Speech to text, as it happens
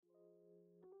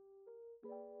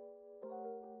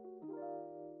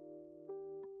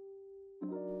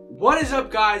What is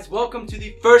up, guys? Welcome to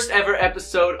the first ever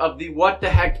episode of the What the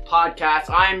Heck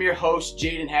podcast. I am your host,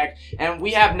 Jaden Heck, and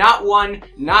we have not one,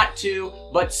 not two,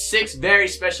 but 6 very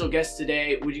special guests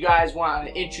today. Would you guys want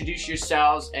to introduce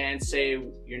yourselves and say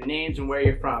your names and where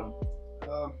you're from?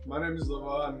 My name is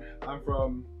Levon. I'm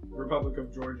from Republic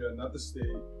of Georgia, not the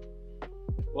state.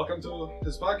 Welcome to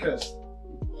this podcast.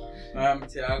 I'm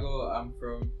Tiago. I'm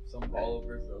from São Paulo,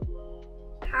 Brazil.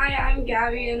 Hi, I'm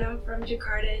Gabby and I'm from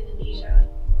Jakarta, Indonesia.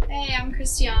 Hey, I'm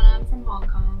Christiana. I'm from Hong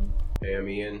Kong. Hey, I'm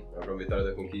Ian. I'm from Vitória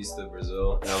da Conquista,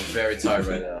 Brazil, and I'm very tired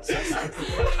right now.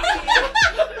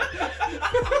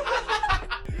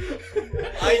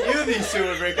 I knew these two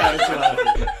would break out into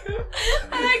laughter.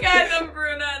 Hi guys, I'm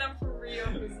Bruna and I'm from Rio,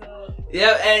 Brazil.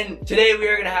 Yeah, and today we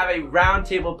are going to have a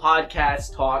roundtable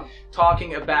podcast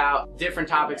talking about different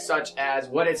topics such as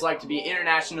what it's like to be an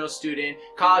international student,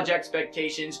 college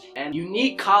expectations, and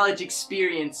unique college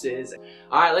experiences.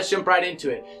 Alright, let's jump right into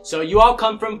it. So you all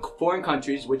come from foreign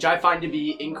countries, which I find to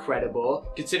be incredible,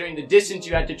 considering the distance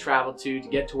you had to travel to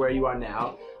get to where you are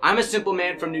now. I'm a simple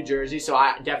man from New Jersey, so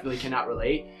I definitely cannot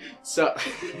relate. So,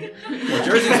 Well,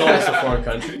 Jersey's almost a foreign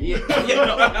country.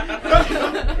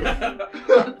 No.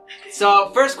 So,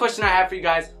 first question I have for you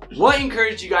guys: what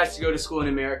encouraged you guys to go to school in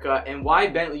America, and why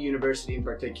Bentley University in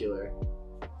particular?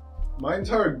 My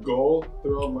entire goal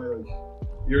throughout my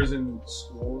years in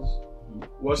schools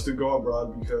was to go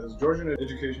abroad because Georgian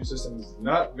education system is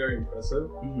not very impressive.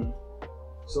 Mm-hmm.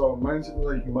 So my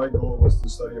goal was to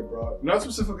study abroad. Not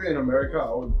specifically in America.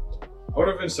 I would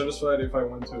have been satisfied if I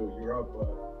went to Europe, but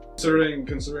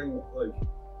considering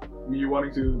me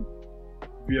wanting to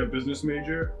be a business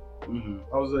major,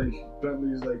 I was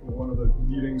Bentley is one of the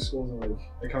leading schools in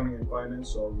accounting and finance.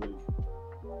 So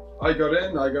I got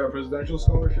in. I got a presidential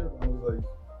scholarship. I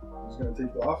was gonna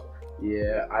take the offer.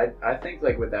 Yeah, I think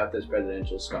without this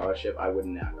presidential scholarship, I would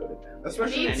not go to Bentley.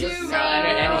 Especially Me too,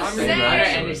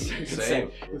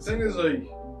 Same. The thing is,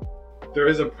 there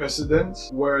is a precedent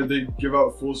where they give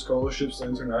out full scholarships to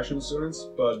international students,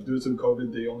 but due to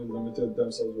COVID, they only limited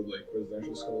themselves with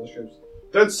presidential scholarships.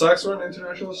 That sucks for an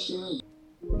international student.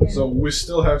 So we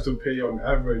still have to pay on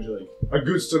average, a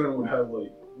good student would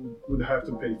have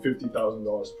to pay $50,000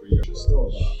 per year, which is still a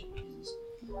lot.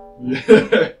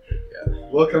 Yeah.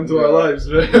 Welcome to our lives,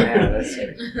 man. Yeah, that's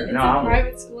it. It's a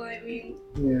private school. I mean,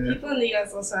 people in the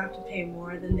US also have to pay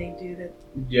more than they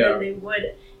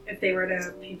would if they were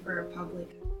to pay for a public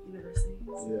university.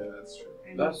 Yeah, that's true.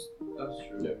 That's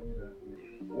true. Yeah.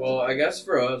 Well, I guess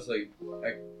for us, I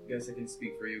guess I can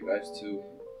speak for you guys too.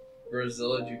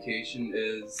 Brazil education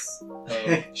is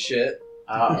shit.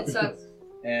 It sucks.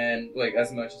 And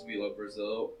as much as we love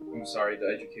Brazil, I'm sorry, the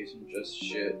education is just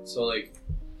shit. So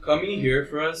coming here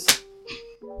for us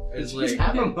is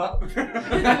Have them up.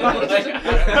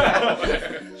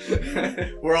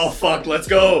 We're all fucked. Let's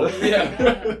go.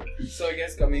 Yeah. So I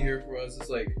guess coming here for us is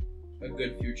a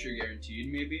good future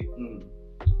guaranteed, maybe.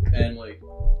 And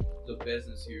the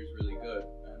business here is really good.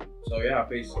 And so yeah,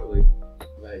 basically.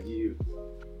 You.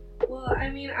 Well, I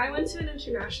mean, I went to an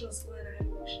international school and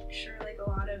I'm sure a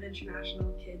lot of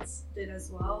international kids did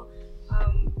as well.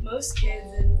 Most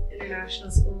kids in international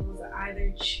schools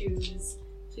either choose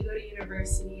to go to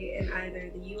university in either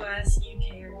the US,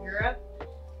 UK, or Europe.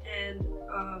 And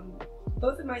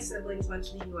both of my siblings went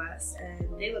to the US and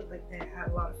they looked like they had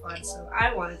a lot of fun, so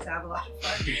I wanted to have a lot of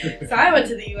fun. So I went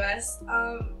to the US.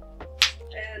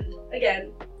 And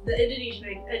again, the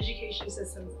Indonesian education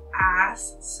system's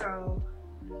ass, so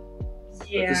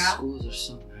yeah. But the schools are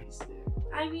so nice there.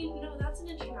 I mean, no, that's an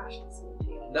international school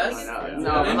too. That's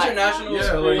No, international yeah,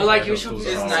 school you're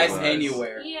is nice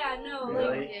anywhere. Yeah, no,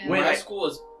 Really? Yeah. My school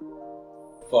is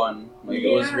fun.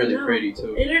 It was really pretty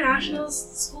too. International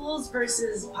schools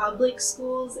versus public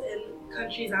schools in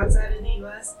countries outside of the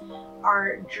US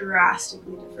are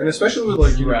drastically different. And especially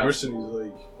with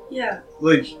universities, Yeah.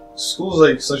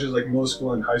 Schools such as middle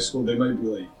school and high school, they might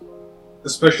be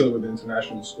especially with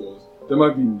international schools, they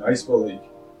might be nice, but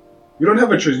you don't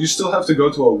have a choice. You still have to go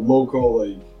to a local,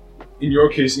 in your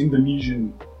case,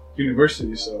 Indonesian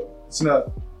university. So it's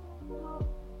not.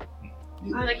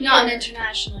 Not an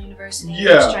international university.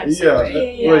 Yeah.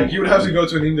 Yeah. You would have to go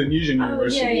to an Indonesian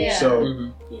university. yeah. So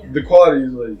Yeah. the quality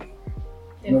is not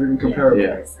even comparable.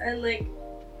 Yeah. And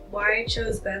why I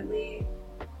chose Bentley,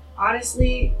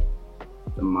 honestly.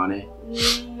 The money.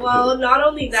 Well, not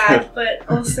only that, but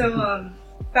also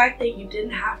the fact that you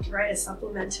didn't have to write a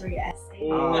supplementary essay.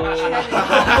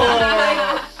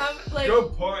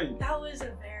 Good point. That was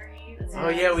a very. Oh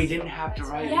yeah, we didn't have to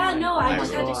write. Yeah, no, I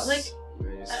just had to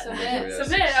Submit.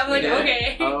 submit. I'm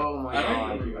okay. Oh my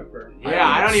god. I Yeah,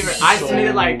 I don't even. I So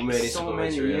submitted like many so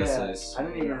many. supplementary Yeah, essays. I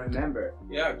don't even remember.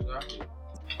 Yeah, exactly.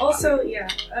 Also, yeah,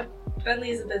 Bentley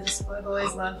is a business school I've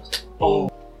always loved. Oh,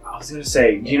 I was gonna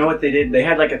say, do you know what they did? They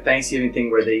had like a Thanksgiving thing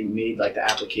where they made like the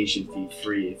application fee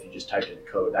free if you just typed in a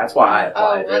code. That's why I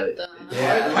applied. Really.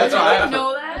 Yeah, that's I why didn't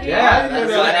know that. Yeah,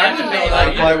 that's that's why what I made.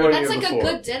 I applied Like, 1 That's year like before. a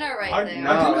good dinner right I there. didn't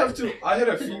have to. I had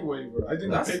a fee waiver. I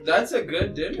didn't pay. That's a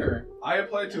good dinner. I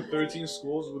applied to 13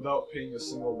 schools without paying a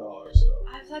single dollar. So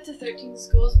I applied to 13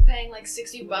 schools paying like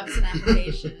 $60 an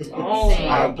application. Oh Insane.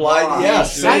 I applied, yeah, that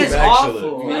same is actually.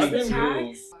 awful. Me Plus the too.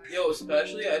 tax. Yo,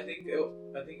 especially I think it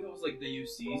was like the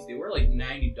UCs. They were like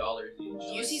 $90 each.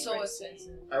 UC's so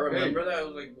expensive. I remember that. I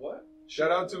was like, what?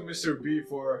 shout out to Mr. B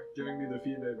for giving me the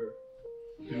fee waiver.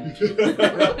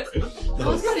 I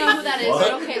was gonna know who that is,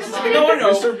 What? but okay, Lamar. No,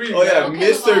 no. Mr. B. Oh yeah,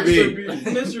 Okay, Mr. B.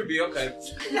 Mr. B. Okay.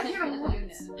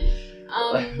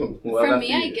 What For about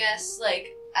me, I you? guess like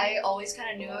I always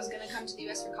kind of knew I was gonna come to the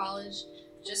US for college,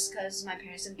 just because my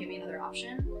parents didn't give me another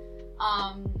option.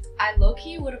 I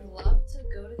low-key would have loved to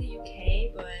go to the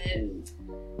UK, but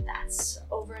that's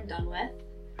over and done with.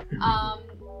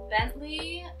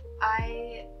 Bentley,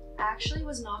 I actually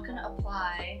was not gonna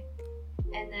apply,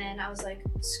 and then I was like,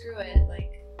 screw it,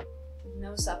 like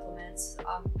no supplements.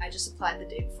 I just applied the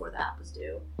day before the app was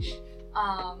due,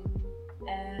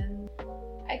 and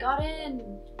I got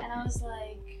in, and I was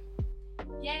like,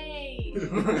 yay!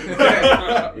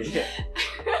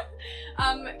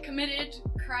 Committed,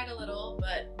 cried a little,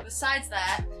 but besides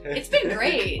that, it's been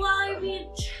great. Well, I mean,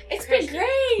 It's been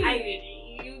great. I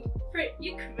mean,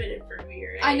 you committed for me,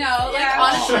 right? I know, like Yeah.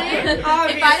 honestly, if I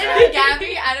didn't have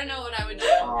Gabby, I don't know what I would do.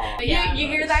 Aw. But Yeah, yeah, you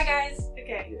hear that, guys?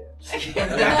 Okay. just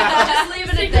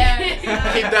leaving it there.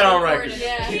 Keep that on record.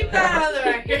 Yeah. Keep that on the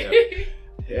record.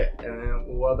 Yeah, and then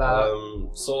what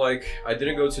about? So like, I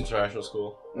didn't go to international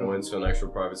school. I went to an actual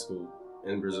private school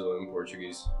in Brazil in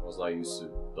Portuguese. I was not used to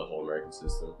the whole American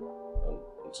system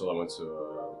until I went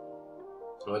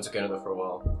to Canada for a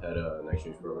while. Had an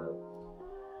exchange program.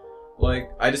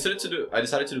 Like, I decided to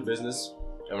do business.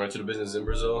 I went to do business in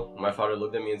Brazil. My father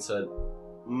looked at me and said,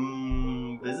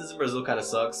 "Business in Brazil kind of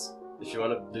sucks. If you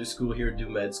want to do school here, do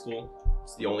med school.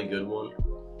 It's the only good one.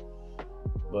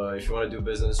 But if you want to do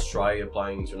business, try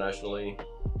applying internationally."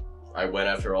 I went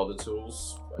after all the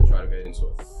tools. I tried to get into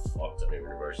a fuck ton of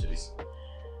universities.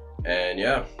 And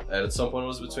yeah, at some point it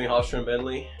was between Hofstra and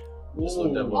Bentley. Just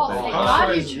looked at Oh, what thank Bentley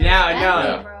God you Hofstra chose Now I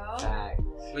Bentley, know. bro. Fact.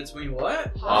 Between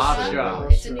what?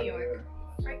 Hofstra. It's in New York.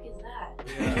 Frick is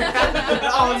that?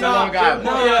 Oh no, God.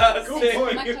 No, yeah, Good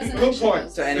point. My cousin Good actually point.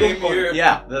 goes. To any, Same here.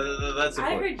 Yeah, that's the I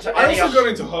point. heard. I also got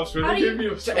into Hofstra. How They do gave me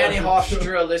a to any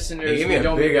Hofstra listeners, They gave me we a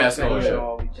don't big mean to ass offend scholarship. you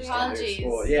all, we just don't do Apologies.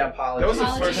 school. Yeah, That was the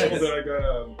apologies. first school that I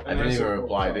got. I didn't even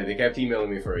reply. They kept emailing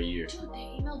me for a year. Dude,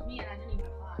 they emailed me and I didn't even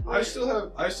reply.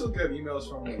 I still get emails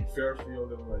from like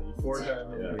Fairfield and like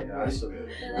Fordham. And, like, Yeah, I still do.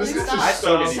 They're This like, is stop. I just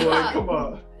still stuff. get Like, come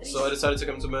on. So I decided to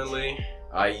come to Bentley.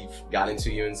 I got into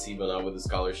UNC, but not with the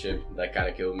scholarship. That kind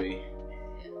of killed me.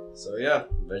 So yeah,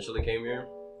 eventually came here.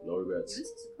 No regrets.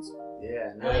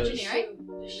 Yeah, Oh, nice. engineering?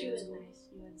 The shoe is nice.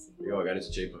 UNC. Yo, I got into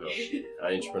Chapel Hill.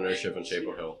 Entrepreneurship in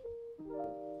Chapel Hill.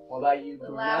 What about you, The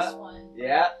Bruna? last one.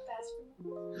 Yeah.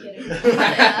 Kidding.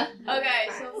 Yeah. Okay,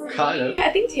 so for Kind me, of. I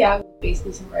think Tiago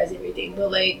basically summarized everything,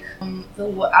 but like,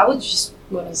 I would just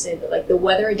want to say that like the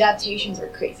weather adaptations are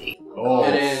crazy. Oh,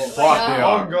 It is. fuck Yeah. they Oh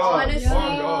are. god. Honestly, Oh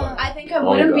god. I think I Oh,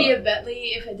 wouldn't God. be at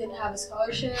Bentley if I didn't have a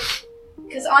scholarship.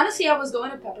 Because honestly, I was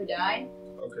going to Pepperdine.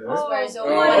 Okay. That's where Zoe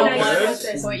Oh, went on okay.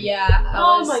 one at point. Yeah, I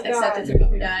Oh was my God. accepted to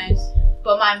Pepperdine.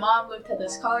 But my mom looked at the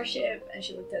scholarship and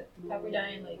she looked at the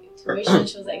Pepperdine like tuition and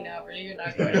she was like, "No, Brittany, you're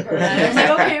not going to Pepperdine." I was like,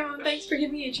 "Okay, mom, thanks for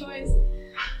giving me a choice."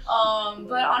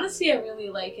 But honestly, I really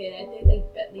like it. I think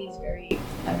like Bentley is very,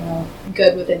 I don't know,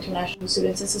 good with international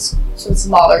students. It's a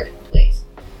smaller place,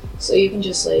 so you can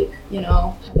just like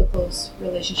have a close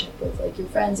relationship with like your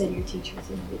friends and your teachers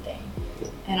and everything.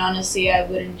 And honestly, I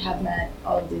wouldn't have met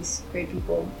all of these great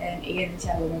people and Ian and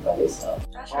Tiago, my brothers. So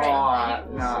That's Oh, right.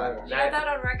 no. You got that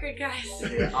on record, guys.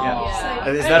 Yeah.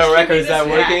 Is that a record? Is that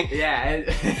working? Yeah.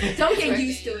 don't get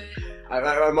used to it.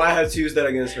 I might have to use that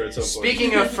against her at some point.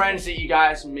 Speaking of friends that you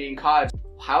guys made in college,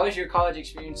 how is your college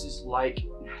experiences like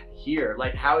here?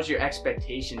 Like, how has your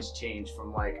expectations changed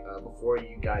from like before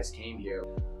you guys came here?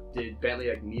 Did Bentley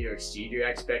like meet or exceed your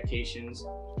expectations?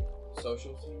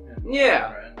 Social scene. And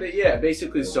Yeah, friends. but yeah,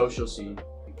 basically the social scene.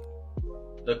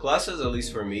 The classes, at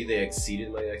least for me, they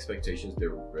exceeded my expectations. They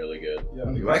were really good.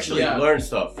 Yeah. You actually Yeah. learn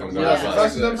stuff from Yeah, those the Yeah. classes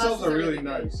classes. themselves are Classes are really really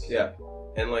good. nice. Yeah.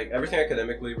 And like everything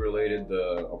academically related,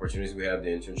 the opportunities we have, the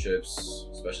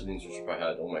internships, especially the internship I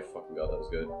had, oh my fucking god, that was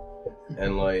good.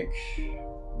 And like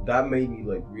that made me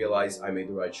like realize I made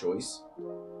the right choice.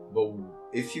 But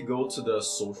if you go to the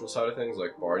social side of things,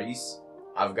 like parties,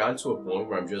 I've gotten to a point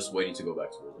where I'm just waiting to go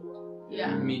back to Brazil.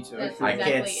 Yeah. Me too. That's I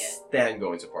exactly can't it. stand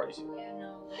going to parties. Yeah,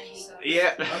 no, that sucks.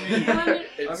 Yeah. I mean,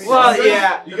 Well, you guys-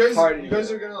 yeah, You the guys, party. you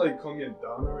guys are gonna like call me a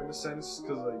downer in a sense,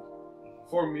 because like,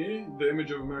 for me, the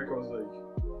image of America was like,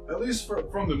 at least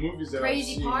from the movies that I've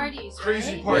Crazy seen, parties,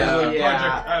 crazy right? parties Yeah. like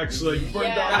Yeah. Project X, like burn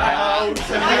Yeah. down the house,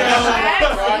 Project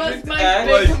X was my X.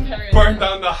 big like comparison. burn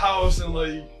down the house and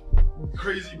like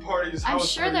crazy parties. I'm house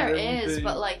sure parties, there is, everything.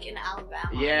 but like in Alabama.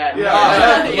 Yeah,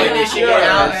 Yeah. in Michigan, Yeah.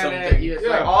 Alabama, Something. like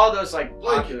Yeah. all those like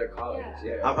popular colleges.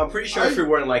 Yeah. Yeah. I'm pretty sure if we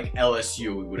were in like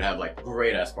LSU, we would have like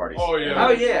great ass parties. Oh yeah,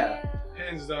 Oh yeah.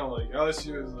 hands down. Like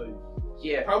LSU is like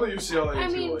Yeah. probably UCLA I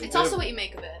too. mean, like, It's they also have- what you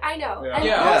make of it. I know. Yeah. And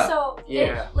Yeah. also,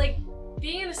 Yeah. like,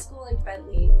 being in a school like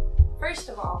Bentley, first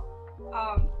of all,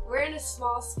 we're in a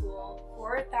small school,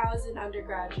 4,000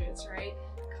 undergraduates, right?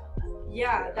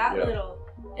 Yeah, that Yeah. little.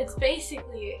 It's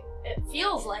basically, it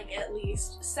feels like at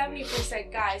least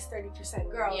 70% guys, 30%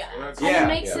 girls. Yeah. Well, that's- And Yeah. it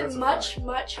makes Yeah, it that's a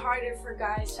much harder for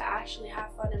guys to actually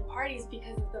have fun in parties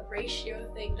because of the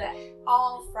ratio thing that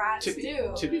all frats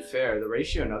do. To be fair, the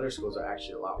ratio in other schools are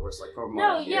actually a lot worse. Like from No,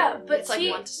 what I hear. yeah, but It's like see,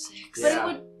 1 to 6. but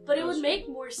Yeah. it would make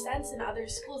more sense in other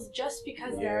schools just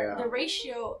because Yeah. the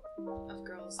ratio Of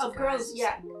girls. to of girls, guys.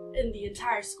 yeah, in the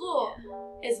entire school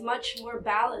is much more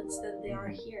balanced than they are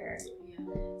here. Yeah.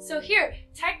 So here,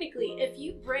 technically, if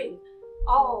you bring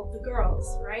all the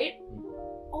girls, right,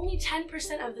 only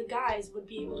 10% of the guys would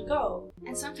be able to go.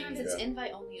 And sometimes it's Yeah.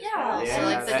 invite only as Yeah. well. Yeah, So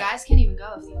like the that- guys can't even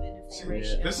go even if they're Yeah.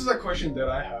 ratio. This is a question that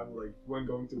I have, like, when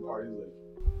going to parties, like,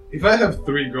 if I have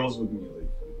 3 girls with me, like,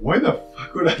 why the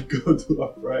fuck would I go to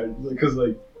a frat? Because,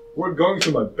 like, we're going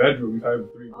to my bedroom if I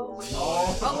have 3 girls.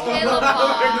 Okay,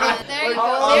 LeVon. There you go.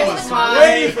 Oh, There's the I'm time.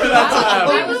 waiting for that to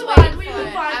I happen. was We waiting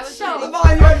move for on, it. I was so- waiting. Come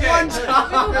on, you had one Okay.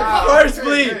 time. First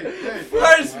bleed. Hey,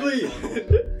 First bleed.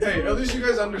 hey, at least you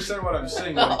guys understand what I'm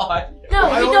saying. Like, No,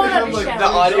 I we only don't have, like, understand. The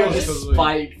audio Because, just like-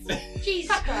 spiked.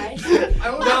 Jesus Christ. I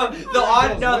only No, have the 3 aud-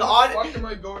 girls. no, Why the the aud- fuck am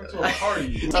I going to a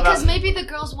party? Because maybe the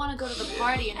girls want to go to the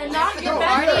party And and not for your the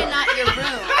bedroom. party and not your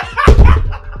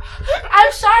room.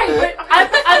 I'm sorry, but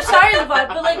I'm sorry, Levon,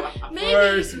 but like maybe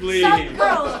First bleed. some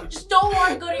girls just don't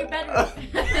want to go to your bedroom.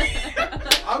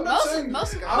 I'm not saying.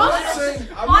 most I'm not girls- saying.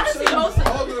 I'm not honestly, saying most of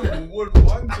all of them would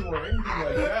want to or anything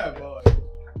like that, but like,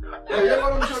 you get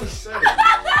what I'm trying to say.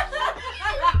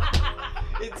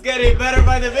 It's getting better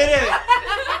by the minute.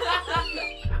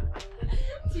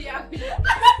 Yeah.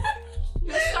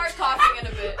 You'll start coughing in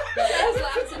a bit. His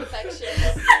lap's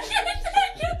infectious.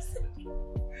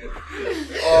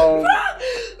 Oh.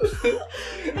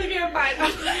 Okay,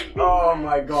 fine. Oh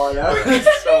my god, that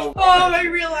was so. Oh, my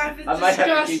real laugh is I might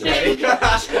have to keep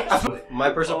disgusting. getting. My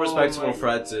personal Oh perspective my on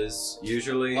frats is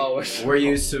usually Oh, we're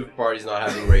used to parties not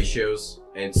having ratios,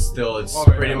 and still it's Oh,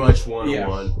 yeah. pretty much 1-1. Yeah.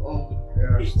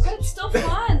 But it's still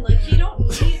fun. Like you don't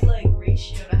need like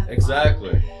ratio to have fun.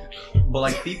 Exactly. But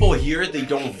like people here, they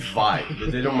don't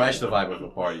vibe. They don't match the vibe of the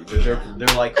party. They're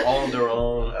like all on their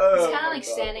own. It's kind of like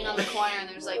standing on the corner and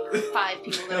there's like 5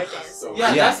 people that are dancing.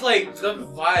 Yeah, Yeah. that's like the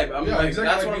vibe. I'm Yeah, like, exactly.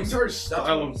 that's like, what the I'm entire that's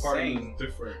style what of I'm party saying. is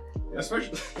different.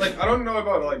 Especially, like, I don't know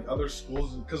about like other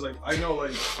schools, because like I know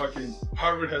like fucking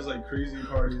Harvard has like crazy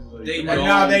parties. Like, They No,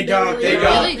 don't. they don't. They They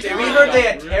really don't. don't. We heard they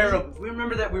had Really? terrible. We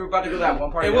remember that we were about to go to that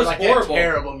one party. It they was like, they had horrible.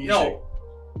 terrible music. No,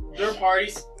 their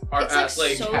parties are It's like at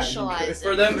like socializing.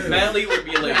 for them. Manly would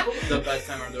be like the best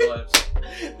time of their lives.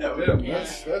 That was- Yeah,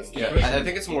 that's Yeah, different. I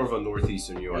think it's more of a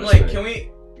northeastern US And like, thing. can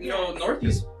we? No,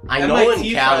 Northeast. I know in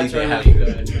MIT Cali frats they are have. really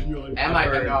good. You're like, Am I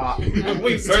Heard. not?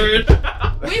 We've heard.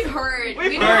 We've heard.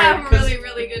 We've we don't heard, have a 'cause-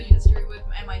 really good history with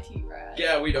MIT frat.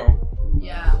 Yeah, we don't.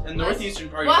 Yeah. And Northeastern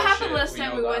parties. What are happened shit, last time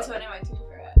know we went that. to an MIT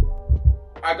frat?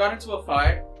 I got into a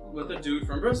fight with a dude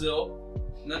from Brazil,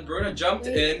 and then Bruna jumped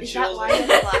in. Is She that was why like, you're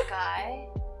the black guy?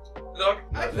 "Look,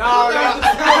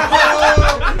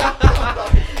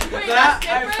 Wait, that that's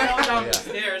I different? fell down Yeah. the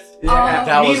stairs." Yeah.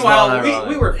 That was Meanwhile, not we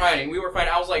ironic. were fighting. We were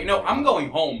fighting. I was like, "No, I'm going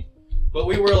home," but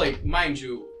we were like, mind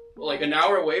you, like an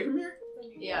hour away from here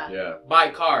Yeah. Yeah. by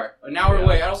car. An hour Yeah.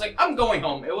 away. I was like, "I'm going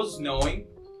home." It was snowing,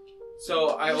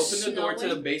 so I It was opened the door to the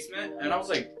snowing? basement, and I was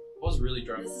like, I was really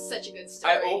drunk. This is such a good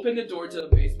story. I opened the door to the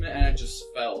basement and I just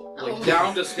fell like Oh.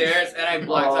 down the stairs, and I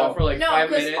blacked Oh. out for like No, 5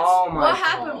 'cause- minutes. Oh my What god.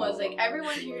 happened was like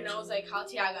everyone here knows like how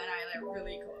Tiago and I are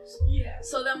really close. Yeah.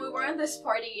 So then we were in this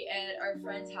party at our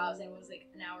friend's house and it was like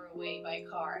an hour away by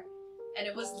car. And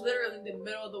it was literally in the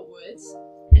middle of the woods.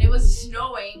 And it was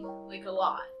snowing like a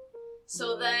lot.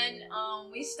 So then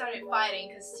we started fighting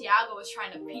because Tiago was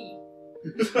trying to pee.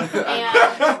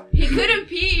 And he couldn't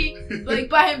pee like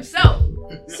by himself.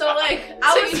 So like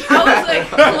I was like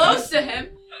close to him,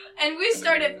 and we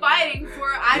started fighting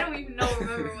for I don't even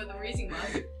remember what the reason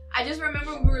was. I just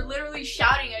remember we were literally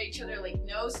shouting at each other like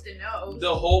nose to nose.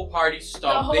 The whole party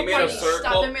stopped. They made a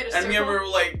circle, and me and we were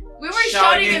like, we were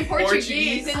shouting in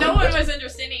Portuguese, and no one was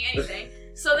understanding anything.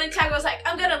 So then Tiago was like,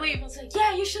 I'm gonna leave. I was like,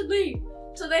 yeah, you should leave.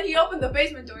 So then he opened the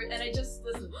basement door, and I just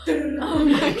listened. Oh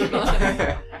my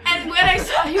god! And when I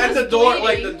saw he was the door,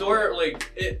 bleeding,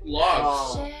 it locked.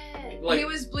 Oh. shit, Like, he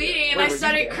was bleeding, and where I was he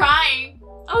started there? crying.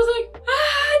 I was like,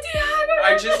 Tiago.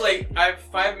 I just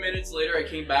 5 minutes later, I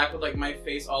came back with like my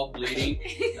face all bleeding,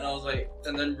 and I was like,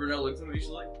 and then Bruno looked at me, she's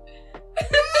like,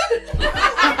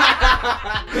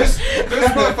 This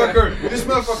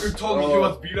motherfucker told me he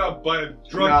was beat up by a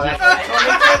drug No, dealer.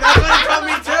 that's what he told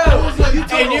me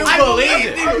too. And you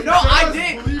believed it. No, I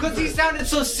did, because he sounded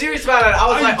so serious about it. I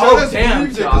was like, oh damn,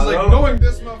 because like knowing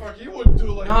this motherfucker, he would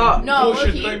do like a No,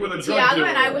 bullshit look, thing with a drug Tiago dealer.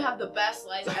 and I would have the best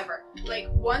lives ever. Like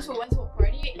once we went to a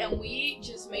party and we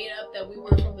just made up that we were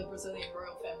from the Brazilian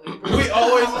royal family. we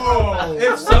always. Oh,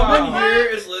 If someone wow. here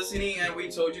is listening and we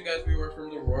told you guys we were from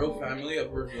the royal family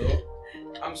of Brazil,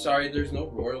 I'm sorry, there's no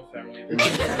royal family. Been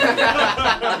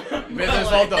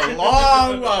resolved a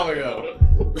long while ago.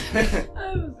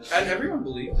 And everyone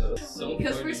believed us. So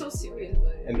Because funny. we're so serious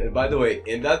about it. And by the way,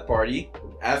 in that party,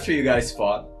 after you guys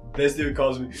fought, this dude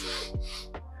calls me.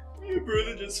 Your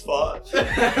brother just fought. As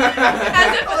if it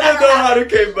I don't ever know how to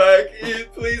come back.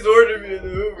 Please order me an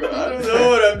Uber. I don't know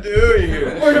what I'm doing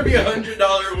here. Order me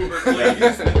 $100 Uber,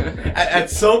 please. At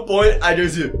some point, I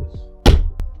just hear.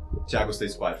 Tiago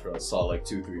stays quiet for a solid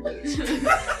 2-3 minutes.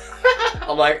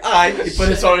 I'm like, alright. He put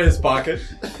his phone in his pocket.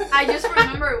 I just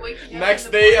remember waking up. Next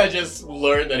in the day, I morning. just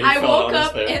learned that he I fell woke down the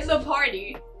up stairs. in the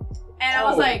party, and I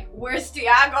was Oh. like, "Where's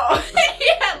Tiago?" He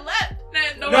had left. And I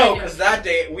had no No, idea. because that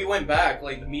day we went back.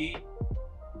 Like me,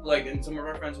 and some of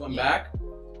our friends went back.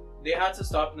 They had to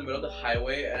stop in the middle of the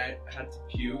highway, and I had to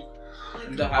puke.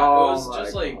 And the highway was Oh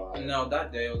just my like, God. no,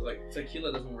 that day I was like,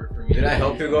 tequila doesn't work for me. Did I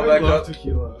help you go I back love up?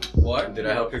 tequila. What? Did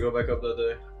I help you go back up that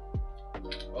day?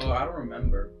 Oh, I don't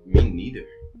remember. Me neither.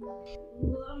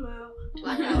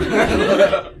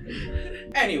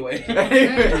 Anyway.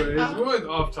 Anyways, we went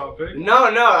off topic. No,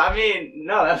 I mean,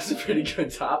 no, that was a pretty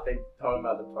good topic, talking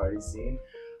about the party scene.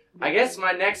 I guess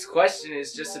my next question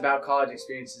is just about college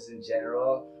experiences in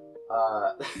general.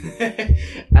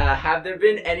 Have there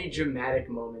been any dramatic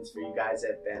moments for you guys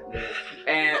at Bentley?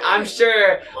 And I'm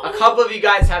sure a couple of you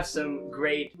guys have some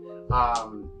great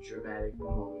dramatic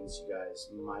moments you guys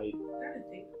might. Gotta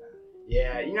think about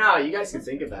it. Yeah, you guys can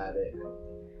think about it.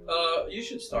 You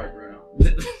should start, Bruno.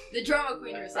 The drama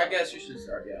queen herself. I guess you should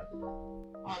start, yeah.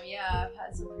 Yeah, I've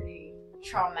had some pretty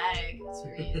traumatic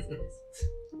experiences,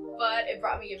 but it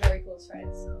brought me a very close friend.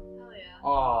 So hell yeah.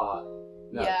 Aw.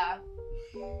 No. Yeah.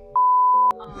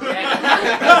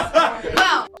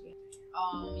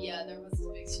 Well, yeah, there was this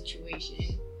big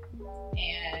situation,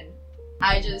 and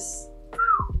I just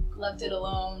left it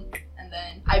alone, and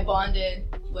then I bonded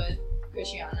with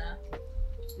Christiana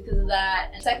because of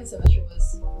that. And second semester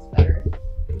was better.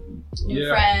 New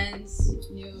friends,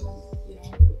 new,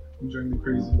 Enjoying the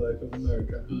crazy life of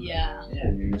America. yeah.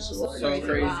 Yeah, you're So So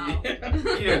crazy. Wow.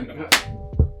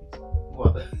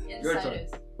 What? Your turn.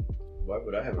 Insiders. Why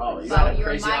would I have a Oh, crazy you got a your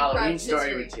crazy Minecraft Halloween story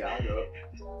history. with Tiago.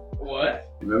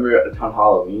 What? Remember on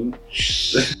Halloween?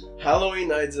 Halloween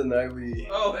night's a night we.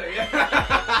 Oh,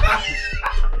 yeah.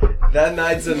 That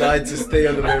night's a night to stay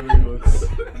on the memory books.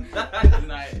 That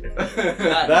night.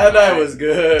 That night was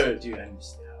good. Dude, I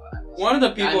missed that. One of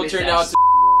the people turned out to.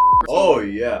 Oh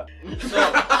yeah.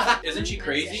 So, isn't she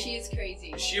crazy? She's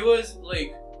crazy. She was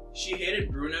like, she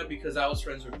hated Bruna because I was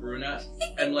friends with Bruna,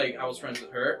 and like I was friends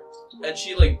with her, and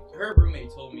she her roommate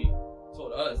told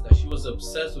us that she was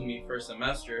obsessed with me first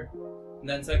semester, and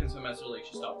then second semester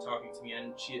she stopped talking to me,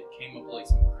 and she came up with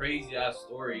some crazy ass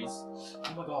stories. Oh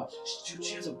my god, dude,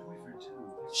 she has a boyfriend too.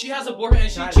 She has a boyfriend,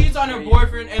 and That she is cheats on her crazy.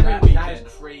 boyfriend every weekend. That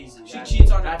is crazy. She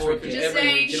cheats on her That's boyfriend ridiculous. every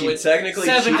Just weekend. She with technically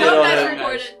 7 cheated I hope on that's him.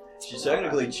 recorded. She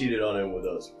technically cheated on him with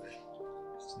us.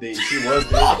 She was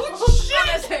dating. On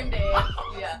the same day.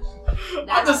 Yeah.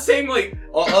 On the same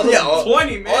on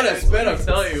 20 minutes. on a span let of me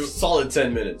tell you. solid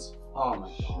 10 minutes. Oh my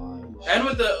god. And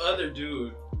with the other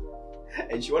dude.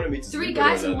 And she wanted me to 3 sleep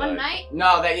guys with her in that one night. night?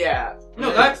 No, yeah.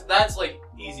 No, that's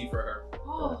easy for her.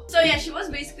 Oh. So yeah, she was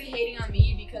basically hating on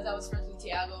me because I was friends with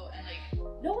Tiago, and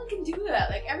no one can do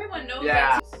that. Everyone knows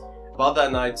Yeah. that. About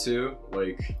that night too,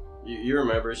 you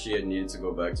remember she had needed to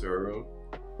go back to her room?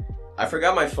 I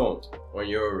forgot my phone on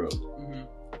your room. Mm-hmm.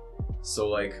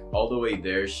 So all the way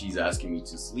there, she's asking me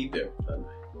to sleep there that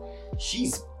night.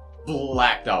 She's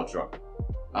blacked out drunk.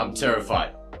 I'm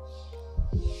terrified.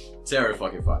 Terror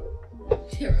fucking fine.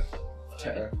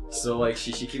 Terror. So like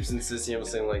she keeps insisting. I'm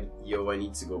saying like, yo, I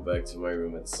need to go back to my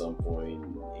room at some point.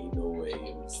 Ain't no way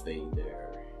I'm staying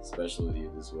there, especially with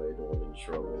you this way. I don't want any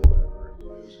trouble,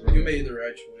 whatever. You made the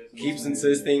right choice. Keeps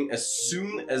insisting. As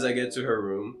soon as I get to her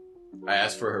room, I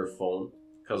ask for her phone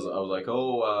because I was like,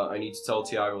 oh, I need to tell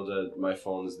Tiago that my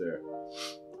phone is there.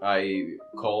 I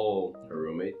call her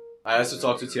roommate. I asked to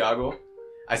talk to Tiago.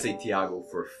 I say, Tiago,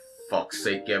 for fuck's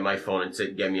sake, get my phone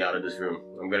and get me out of this room.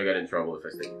 I'm gonna get in trouble if I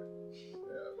stay here.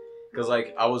 Because,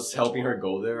 like, I was helping her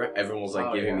go there. Everyone was,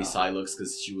 like, giving me side looks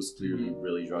because she was clearly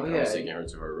really drunk. I was taking her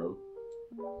to her room.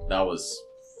 That was a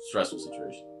stressful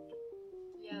situation.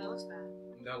 Yeah, that looks bad.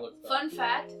 That looks bad. Fun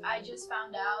fact, I just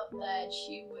found out that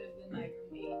she would have been my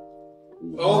roommate.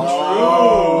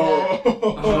 Oh, true. Oh.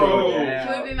 She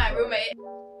would have been my roommate.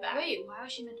 Wait, why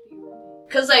was she meant to be your roommate?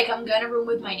 Cause like I'm gonna room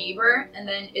with my neighbor, and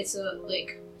then it's a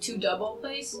like 2 double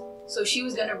place. So she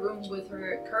was gonna room with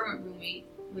her current roommate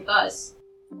with us.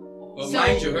 But So-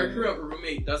 mind you, her current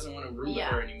roommate doesn't want to room with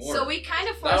her anymore. So we kind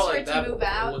of That was forced her like to that- move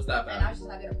out, was that and bad? I was just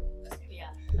not gonna room with us. Yeah,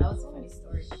 that was a funny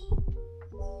story.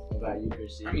 What about you,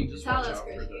 Chrissy? I mean, just Tell watch us, out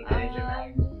for Chrissy. the...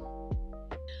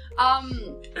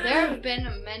 There have been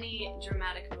many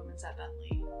dramatic moments at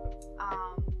Bentley,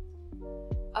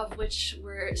 of which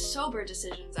were sober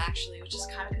decisions actually, which is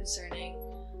kind of concerning.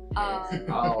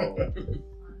 Oh.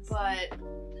 But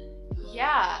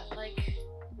yeah, like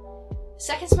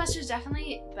second semester is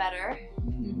definitely better.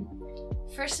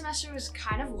 First semester was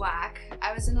kind of whack.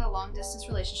 I was in a long distance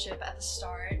relationship at the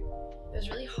start. It was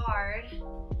really hard,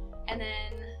 and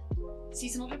then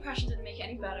seasonal depression didn't make it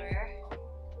any better.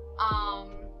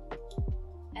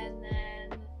 And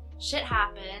then shit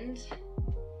happened,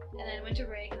 and then winter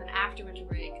break, and then after winter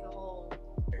break, the whole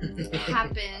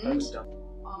happened. It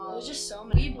was just so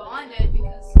many. We bonded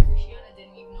because Christiana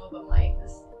didn't even know about my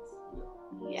existence.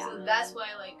 Yeah. So that's why,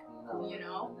 like, you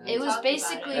know. we It was talked about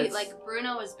basically it. like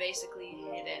Bruno was basically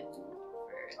hidden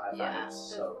for I find Yeah. it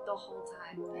so, the whole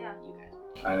time. Yeah. You guys.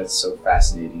 I find it so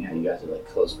fascinating how you guys are like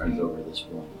close friends over this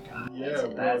one guy. Yeah,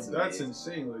 bro, That's that's amazing.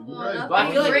 insane. Like, you Well, guys nothing But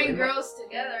I feel like- bring girls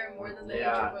together more than the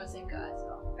Yeah. introvert same guy.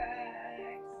 So facts.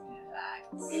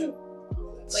 That's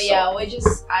But so- yeah, we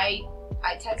just I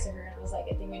texted her and I was like,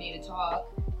 I think we need to talk.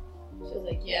 She was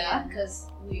like, yeah, because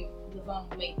Levon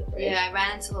will make the bridge. Yeah, I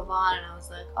ran into Levon and I was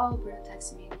like, oh, Bruno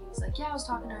texted me. And he was like, yeah, I was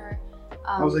talking to her.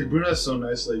 I was like, Bruna's so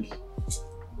nice. Like,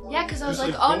 yeah, because I was just,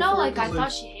 like, like, oh go no, for it, like I 'cause, thought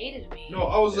like- she hated me. no,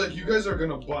 I was like, you guys are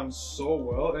gonna bond so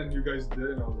well, and you guys did,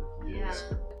 and I was like, Yeah. yes.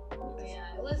 But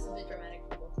yeah, it was a bit dramatic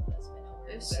for both of us. But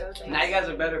no, It was so dramatic. Now you guys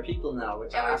are better people now,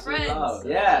 which Yeah, I we're absolutely friends. love.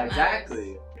 That's Yeah, what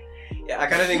exactly. Yeah, I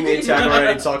kind of think me and Tiago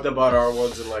already talked about our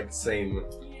ones in like the same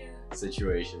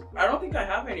situation. I don't think I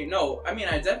have any. No, I mean,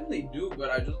 I definitely do, but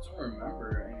I just don't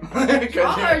remember any.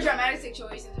 all our dramatic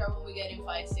situations are when we get in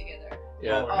fights together.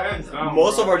 Yeah. Oh, hands down,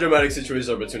 Most bro. of our dramatic situations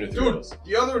are between the three of Dude, us.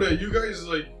 the other day, you guys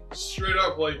like straight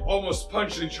up like almost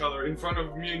punched each other in front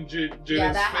of me and Jaden's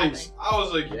Yeah, that face. I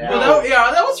was like, Yeah. yo, Well,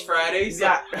 that was Friday. So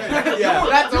Yeah. Yeah.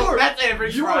 That's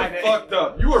every you Friday. were fucked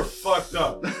up. You were fucked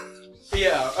up.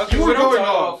 yeah. Okay, You we were don't going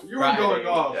talk off. about You were Friday. going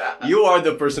off. Yeah. You are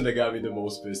the person that got me the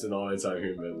most pissed in all my time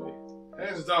here in Bentley.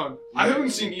 Hands down. I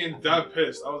haven't seen Ian that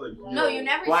pissed. I was like, yo. No, you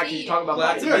never Why see. can you talk about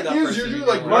Glad Bahia? to Yeah, be that Ian's person usually in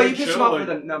like your Well, life. you piss chill, him off like-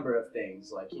 with a number of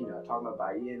things, like, you know, talking about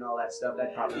Bahia and all that stuff.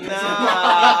 That probably.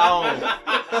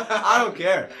 I don't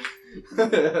care. No,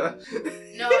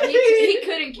 he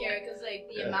couldn't care because like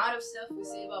the amount of stuff we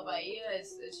say about Bahia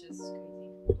is it's just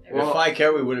crazy. If I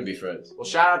care, we wouldn't be friends. Well,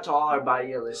 shout out to all our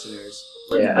Bahia listeners.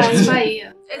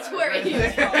 Bahia. It's where he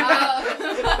is from.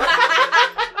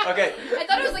 Okay. I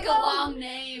thought it was like a long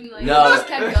name. Like, No, it just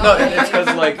kept no, going. it's because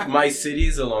like my city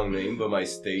is a long name, but my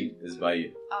state is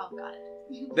Bahia. Oh, got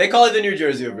it. They call it the New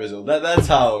Jersey of Brazil. That's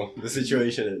how the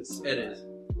situation is. It is.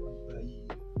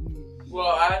 Well,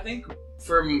 I think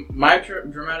for my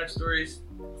dramatic stories,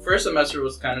 first semester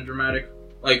was kind of dramatic,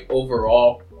 like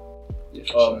overall.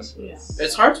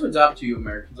 It's hard to adapt to you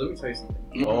Americans. Let me tell you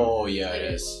something. Oh yeah,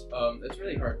 it is. It's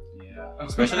really hard. Yeah.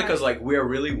 Especially because like we are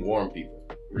really warm people.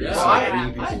 We're Yeah. just, Well, like, I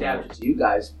really peaceful. adapted to you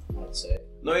guys, I'd say.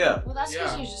 No, yeah. Well, that's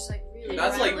because Yeah. you're just like really.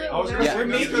 That's like- friendly. I was We're- gonna Yeah, say,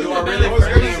 me, that's you are good. really I was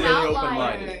friendly gonna and say- You're an really outlier.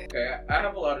 open-minded. Okay, I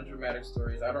have a lot of dramatic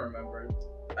stories. I don't remember.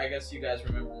 I guess you guys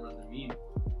remember more than me.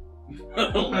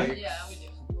 Like, Yeah, we do.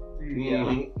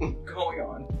 Mhm. going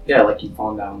on. Yeah, like you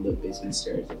falling down the basement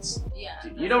stairs. It's. Yeah.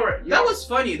 You don't. That was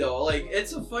funny though. Like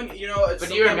it's a funny, you know. It's But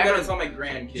do something you I'm remember- gonna tell my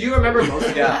grandkids. Do you remember most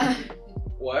of it? Yeah.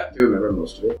 What? Do you remember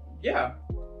most of it? Yeah.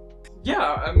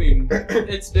 Yeah, I mean,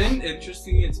 it's been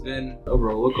interesting. It's been a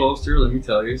roller coaster. Let me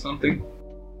tell you something.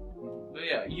 But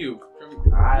yeah, you.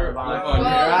 Alright, Your Levon. dramatic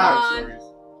Levon. stories.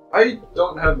 I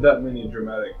don't have that many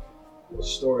dramatic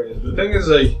story. The thing is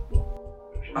like,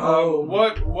 Oh.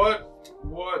 what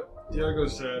Diego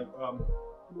said,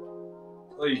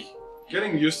 like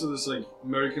getting used to this like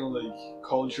American like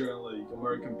culture and like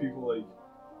American people, like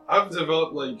I've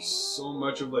developed like so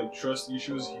much of like trust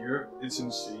issues here. It's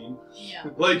insane. Yeah.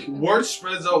 Like word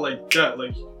spreads out like that.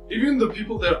 Like even the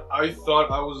people that I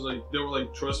thought I was like they were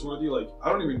like trustworthy, like I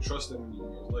don't even trust them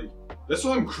anymore. Like that's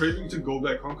why I'm craving to go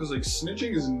back home, because like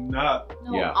snitching is not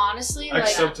No, Yeah. honestly, like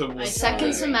acceptable. my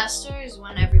second semester is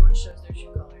when everyone shows their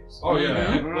true colors. Oh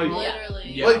yeah, Mhm. like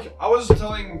Literally. Yeah. like I was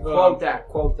telling Quote that.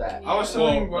 Quote that. I was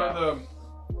telling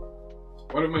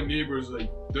one of my neighbors,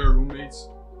 like their roommates,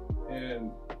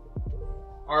 and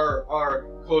our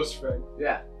close friend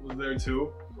Yeah. was there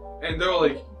too, and they were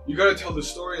like, "You gotta tell the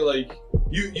story, like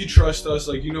you trust us,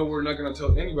 like you know we're not gonna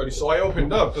tell anybody." So I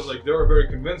opened up because like they were very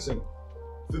convincing.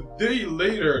 The day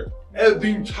later, the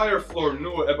entire floor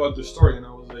knew about the story, and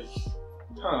I was like,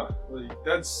 "Huh, like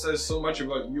that says so much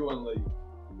about you and like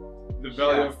the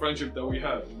value Yeah. of friendship that we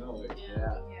have." You know, like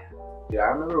Yeah. Yeah, I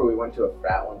remember we went to a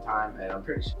frat one time, and I'm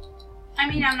pretty sure. I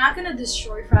mean, I'm not gonna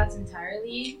destroy frats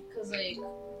entirely, cause like,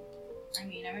 I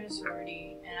mean, I'm in a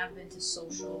sorority and I've been to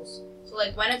socials. So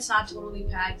like, when it's not totally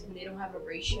packed and they don't have a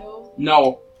ratio,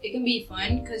 No. it can be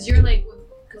fun, cause you're like,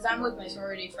 cause I'm with my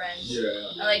sorority friends.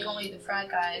 yeah. I like only the frat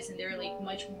guys, and they're like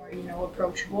much more,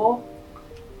 approachable.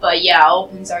 But yeah,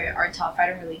 opens are tough. I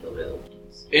don't really go to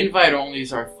opens. Invite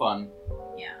onlys are fun.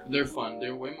 Yeah. They're fun.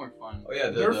 They're way more fun. Oh yeah,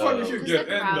 They're fun if you Because get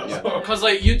the in crowd is though. good. Cause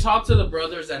like you talk to the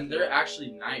brothers and they're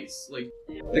actually nice. Like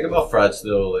Think about frats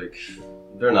though, like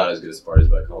they're not as good as parties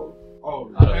back home.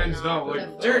 Oh, I don't hands down. know.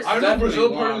 Like, there's I know definitely Brazil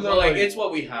one, parties but are like like it's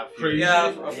what we have here. crazy.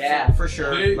 Yeah. for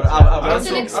sure. They- But I've I don't went It's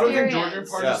an to think Georgian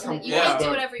experience. parties Yeah. come You close, can't do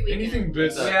but it every weekend. anything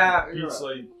bits Yeah. beats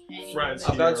like France.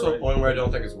 I've gotten to a here, point where I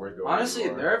don't think it's worth going. Honestly,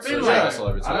 anymore. there have So been it's like, hassle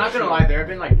every I'm time. not gonna lie, there have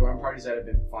been like dorm parties that have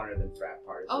been funner than frat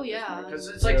parties. Oh, yeah. Because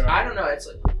it's like, Yeah. I don't know, it's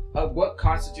like, what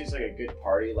constitutes like a good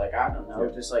party? Like, I don't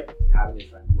know, just like having your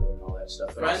friends together and all that stuff.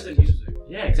 But Friends also and just- music.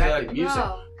 Yeah, exactly. Exactly. Music.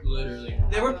 Bro, Literally.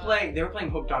 They were playing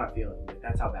Hooked on a Feeling. Like,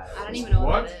 that's how bad it was. I don't even know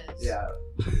what What? that is. Yeah.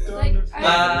 Like,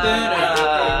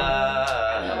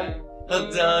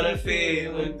 Hooked on a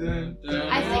feeling.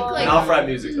 I think like Not frat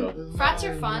music though. frats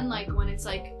are fun like when it's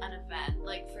like an event,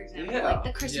 like for example, Yeah. like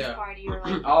the Christmas Yeah. party or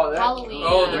like Oh, that. Halloween.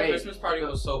 Oh, the Great. Christmas party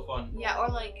was so fun. yeah, or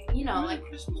like like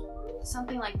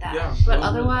something like that. Yeah. But Well,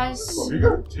 otherwise, Bro, you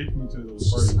gotta take me to those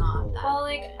it's just parties. not bro. that. well,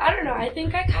 like, I don't know. I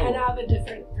think I kind of have a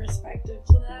different perspective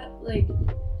to that. Like,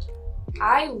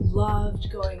 I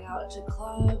loved going out to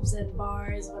clubs and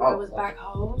bars when I was back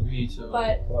home. Me too.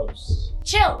 But Clubs.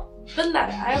 chill, Bunda,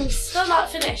 I'm still not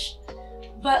finished.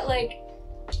 But like,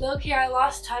 low-key, I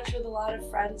lost touch with a lot of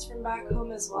friends from back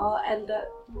home as well, and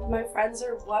my friends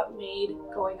are what made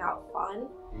going out fun.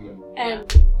 And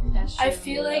That's true. I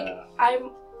feel like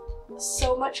I'm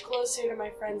so much closer to my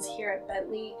friends here at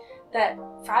Bentley that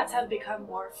frats have become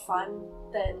more fun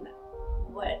than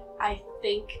what I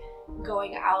think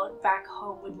going out back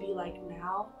home would be like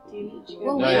now. Do you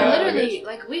Well, we No, yeah, I literally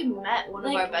like we met one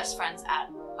of Like- our best friends at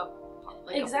a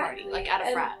Exactly. party, like at a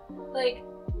And- frat. like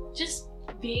just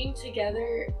being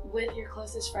together with your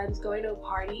closest friends, going to a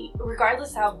party,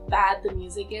 regardless how bad the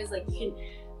music is, like you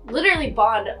can literally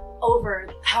bond over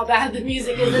how bad the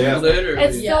music is. And Yeah. Literally.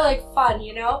 it's still like fun,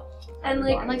 you know? And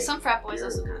like And like some frat boys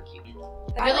also kind of cute. It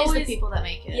I really is the always- people that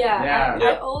make it. Yeah, Yeah.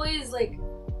 I always like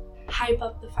hype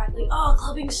up the fact like, oh,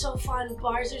 clubbing's so fun,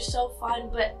 bars are so fun,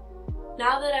 but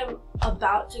now that I'm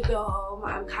about to go home,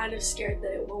 I'm kind of scared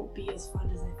that it won't be as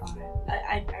fun as I thought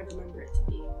I remember it to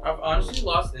be. I've honestly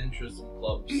lost interest in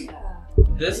clubs. Yeah.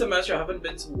 This semester, I haven't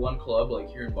been to one club like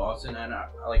here in Boston, and I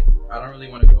don't really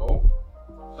want to go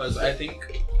because I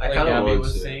think I like kind of Gabby want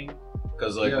was to. saying.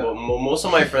 Because like Yeah. most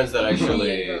of my friends that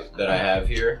actually that I have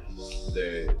here,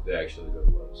 they actually go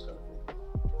to clubs kind of thing.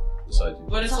 Besides you.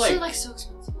 But It's it's also like like so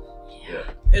expensive.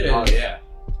 it is. Oh, Yeah.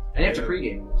 And you have to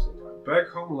pregame most of the time. Back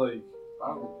home, like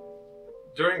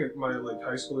during my like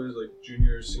high school years, like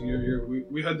junior, senior year,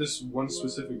 we had this one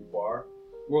specific bar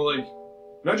where like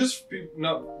not just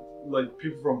not like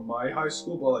people from my high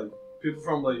school, but like people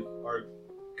from like our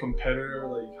competitor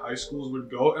like high schools would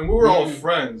go, and we were all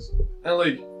friends, and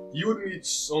like you would meet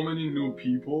so many new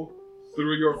people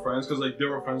through your friends because like they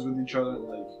were friends with each other, and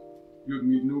like you would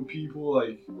meet new people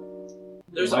like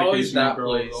There's like always these new that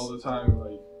girls place. all the time.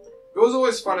 Like it was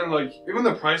always fun, and like even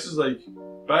the prices like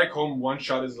back home, one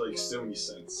shot is like 70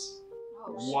 cents.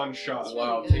 Oh, shit. One shot. That's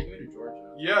Wow, really take good. me to Georgia.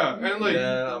 Yeah, and like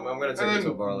yeah, I'm gonna take and you to a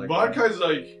then bar like vodka is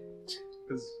like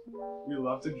because we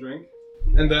love to drink.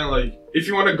 And then like if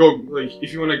you want to go like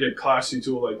if you want to get classy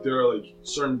too, like there are like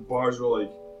certain bars where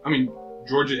like I mean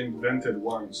Georgia invented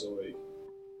wine, so like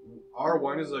our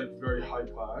wine is like very high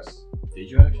class. Did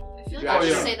you actually? I feel Oh, like you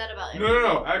yeah. say that about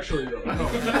No, actually though. No.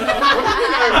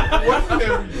 What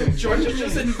everything? Georgia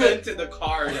just invented the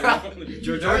car.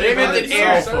 Georgia They invented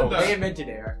air. Said that. They invented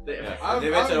air. Yeah. I've- They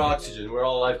invented I've- oxygen. We're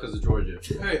all alive because of Georgia.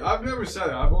 Hey, I've never said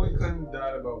it. I've only claimed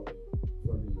that about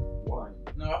fucking wine.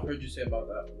 No, I've heard you say about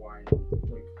that wine.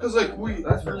 Cause like we,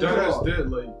 That's really Dennis cool. did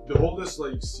like the oldest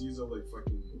like seeds of like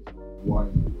fucking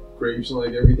wine, grapes and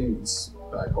like everything is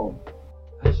back home.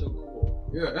 That's so cool.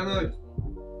 Yeah, and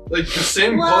like the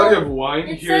same Well, quality of wine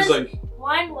it here is says- like.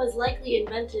 Wine was likely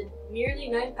invented nearly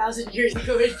 9,000 years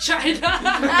ago in China. Wow.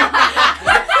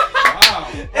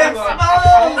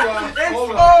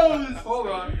 Hold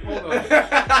on.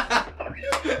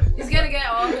 He's gonna get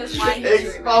all his wine history.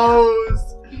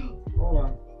 Exposed. Hold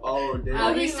on. Oh, dude.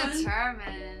 Oh, he's Moving on.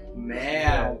 determined.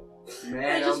 Man.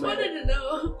 I just wanted to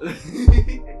know.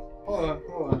 Hold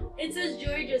on. It says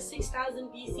Georgia 6,000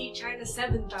 BC, China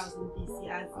 7,000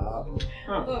 BC. Oh,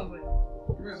 Oh my.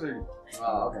 Give me a second.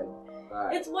 okay.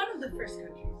 Alright. It's one of the first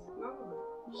countries.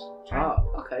 China.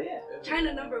 Oh, okay, yeah.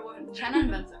 China number one. China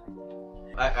invents everything.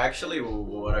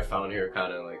 What I found here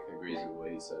kind of like agrees with what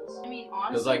he says. I mean,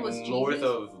 Because honestly, like it was north Jesus,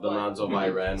 of the but- mountains of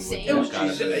Iran, Same. which It was kind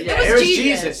of Jesus. Yeah, it was Jesus.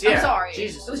 Jesus. Yeah. I'm sorry.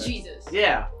 Jesus. It was Jesus.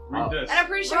 Yeah. Read this. And I'm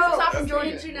pretty sure Bro, it's not from it's the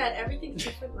Georgia. internet. Everything's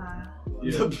different now.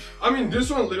 Yeah. I mean,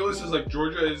 this one literally says like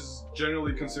Georgia is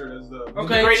generally considered as the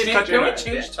Okay, greatest country can we on earth.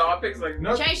 change topics? Like,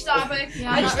 not. Change topic.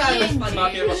 Yeah, I not just thought it was really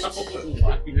funny. engaged. talking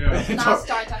about wine. Yeah. Not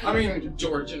start talking I mean, about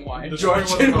Georgian wine. The Georgian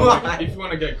story was about, like, wine. if you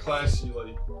want to get classy,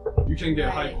 like you can get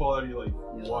high Right. quality like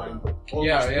wine almost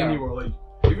Yeah. anywhere. Like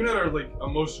even at a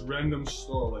most random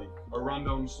store, like a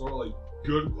rundown store, like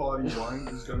good quality wine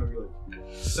is gonna be like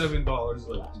 $7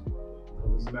 like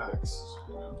max.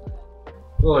 You know?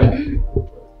 So, like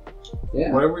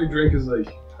Yeah. whatever you drink is like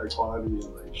high quality and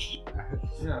like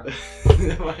yeah.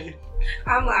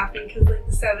 I'm laughing because like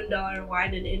the $7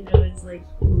 wine in Indo is like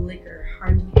liquor,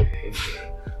 hard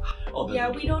liquor. Oh, Yeah,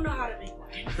 we don't know how to make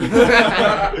wine.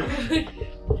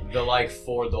 The like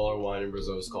 $4 wine in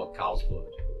Brazil is called cow's blood.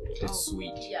 It's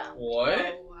sweet. Yeah.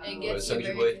 What? It gets you Sanji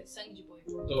very boy? good. Sanji boy.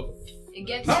 The It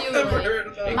gets I've you never like. heard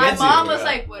of that. It My gets you, mom was yeah.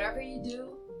 like, whatever you do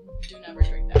never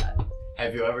drink that.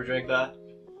 Have you ever drank that?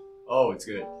 Oh, it's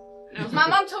good. My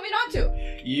mom told me not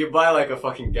to. You buy like a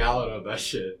fucking gallon of that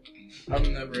shit. I've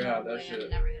never had I'm that shit.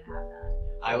 never gonna have that.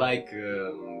 I like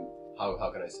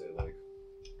how can I say, like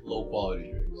low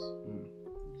quality drinks.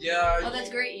 Yeah. Oh, that's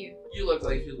great, you. You look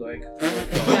like you like.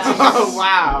 Oh,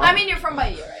 wow. I mean, you're from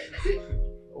Bahia, right?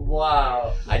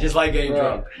 Wow. I just like getting Bro.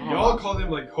 drunk. Y'all called him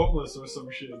like homeless or some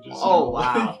shit. Just Oh,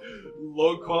 like, wow.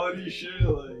 low quality shit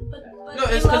like. But No,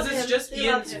 they it's love 'cause it's him. just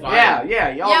They love Ian's him. vibe. Yeah,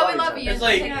 y'all Yeah, love we each love other. you. It's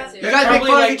like- You guys make fun of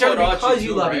Probably each other like because Karachi you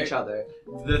too, love right? each other.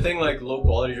 The thing like low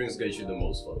quality drinks get you the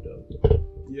most fucked up.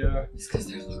 Yeah. It's because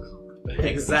they're local.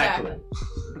 Exactly.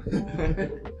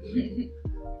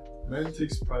 Man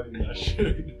takes pride in that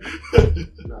shit.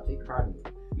 No, take pride in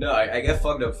it. No, I get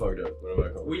fucked up. What am I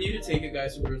called? We need to take you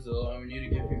guys to Brazil and we need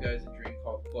to give you guys a drink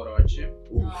called Corote,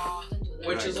 No, don't do that.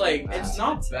 which is like it's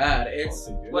not bad. It's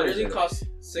What is literally it? costs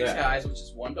 $6, Yeah. which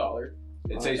is $1.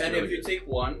 It tastes And really if you good. take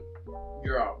one,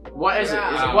 you're out. What is it? Is it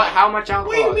Wow. what? How much alcohol?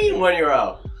 What do you mean when you're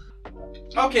out?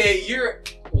 Okay, you're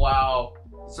wow.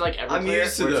 It's like every I'm player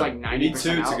used to where it's them. like You need 90%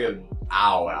 two out. to get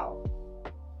ow.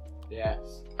 Yeah.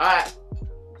 Alright.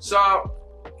 So,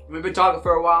 we've been talking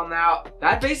for a while now.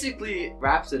 That basically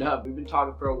wraps it up. We've been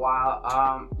talking for a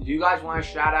while. Do you guys want to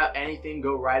shout out anything?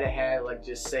 Go right ahead. Like,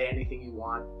 just say anything you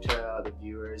want to the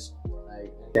viewers.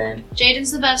 Like, then.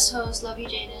 Jaden's the best host. Love you,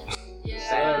 Jaden.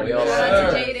 Yeah. We all Shout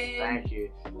out love to you. Jaden. Thank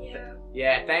you. Yeah.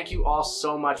 Yeah, thank you all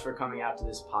so much for coming out to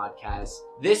this podcast.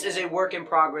 This is a work in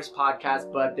progress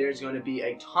podcast, but there's going to be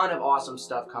a ton of awesome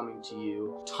stuff coming to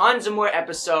you. Tons of more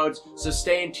episodes, so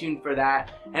stay in tune for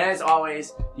that. And as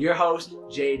always, your host,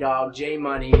 J-Dog,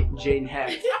 J-Money, Jaden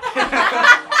Hecht.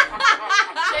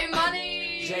 J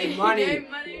Money. J Money. J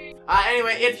Money.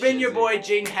 Anyway, it's been your boy,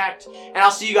 Jaden Hecht, and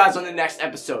I'll see you guys on the next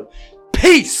episode.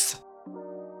 Peace!